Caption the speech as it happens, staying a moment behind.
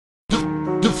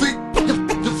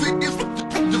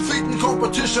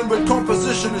position with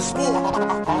composition is sport.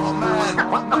 Oh man,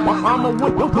 I'm a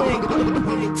win.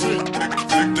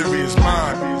 Victory is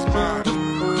mine.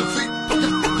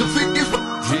 Defeat is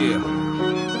yeah.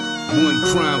 One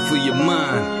crime for your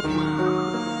mind.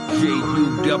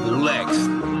 JU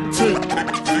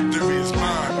Victory is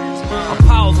mine. A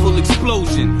powerful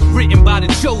explosion, written by the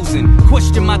chosen.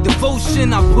 Question my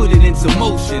devotion, I put it into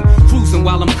motion. Cruising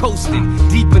while I'm coasting,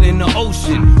 deeper than the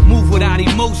ocean. Move without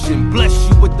emotion, bless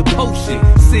you with the potion.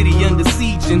 City under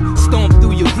sieging, storm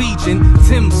through your region.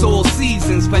 Tim's all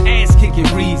seasons for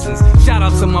ass-kicking reasons. Shout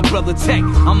out to my brother Tech,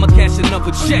 I'ma cash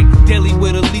another check. Daily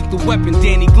with a lethal weapon,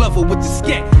 Danny Glover with the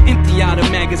scat. Empty out a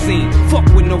magazine, fuck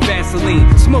with no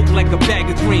Vaseline. Smoke like a bag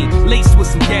of green, laced with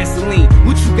some gasoline.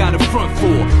 What you got a front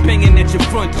for? Banging at your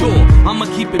front door, I'ma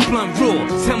keep it blunt raw.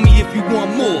 Tell me if you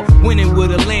want more. Winning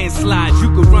with a landslide, you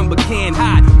can run but can't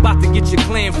hide. About to get your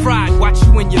clan fried, watch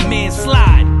you and your man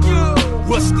slide.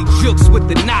 Ruste Jux with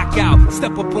the knockout.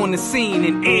 Step up on the scene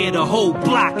and air the whole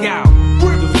block out.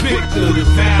 The victor, the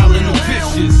foul and the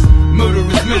vicious.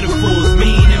 Murderous metaphors,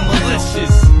 mean and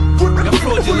malicious. The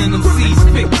fraudulent MCs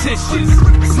fictitious.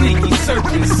 Sneaky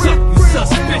serpents, suck you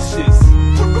suspicious.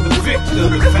 The victor,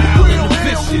 the foul and the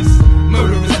vicious.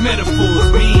 Murderous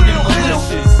metaphors, mean and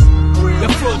malicious. The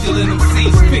fraudulent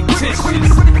MCs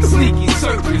fictitious. Sneaky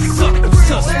serpents, suck you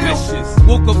suspicious.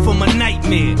 Woke up from a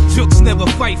nightmare, Jux never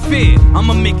fight fair.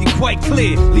 I'ma make it quite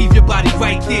clear, leave your body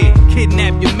right there.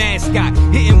 Kidnap your mascot,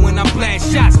 hitting when I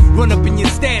blast shots. Run up in your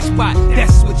stash spot,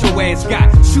 that's what your ass got.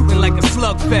 Shooting like a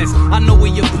slugfest, I know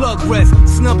where your plug rests.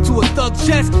 Snub to a thug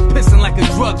chest, pissing like a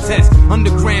drug test.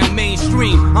 Underground,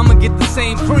 mainstream, I'ma get the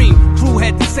same cream. Crew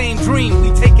had the same dream,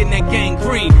 we taking that gang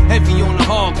green. Heavy on the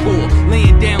hardcore,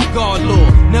 laying down guard law.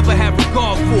 Never have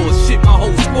regard for, shit my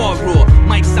whole squad raw.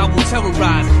 Mics I will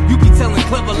terrorize, you be telling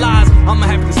clever lies, I'ma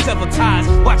have to sever ties.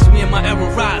 Watch me and my error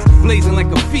rise, blazing like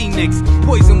a phoenix.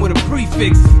 Poison with a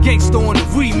prefix, gangsta on the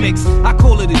remix, I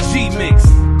call it a G-mix.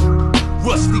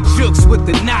 Ruste Jux with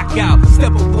the knockout.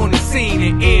 Step up on the scene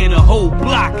and air the whole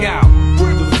block out.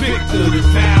 The victor, the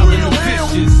foul and the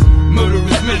vicious.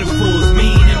 Murderous metaphors,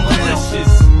 mean and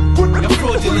malicious. The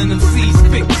fraudulent MCs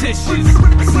fictitious.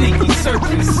 Sneaky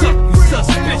serpents, suck you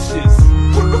suspicious.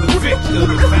 The victor,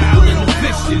 the foul and the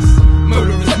vicious.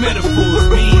 Murderous metaphors,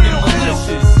 mean and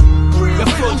malicious. The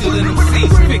fraudulent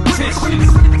MCs fictitious.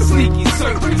 Sneaky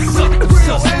serpents, suck you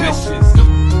suspicious.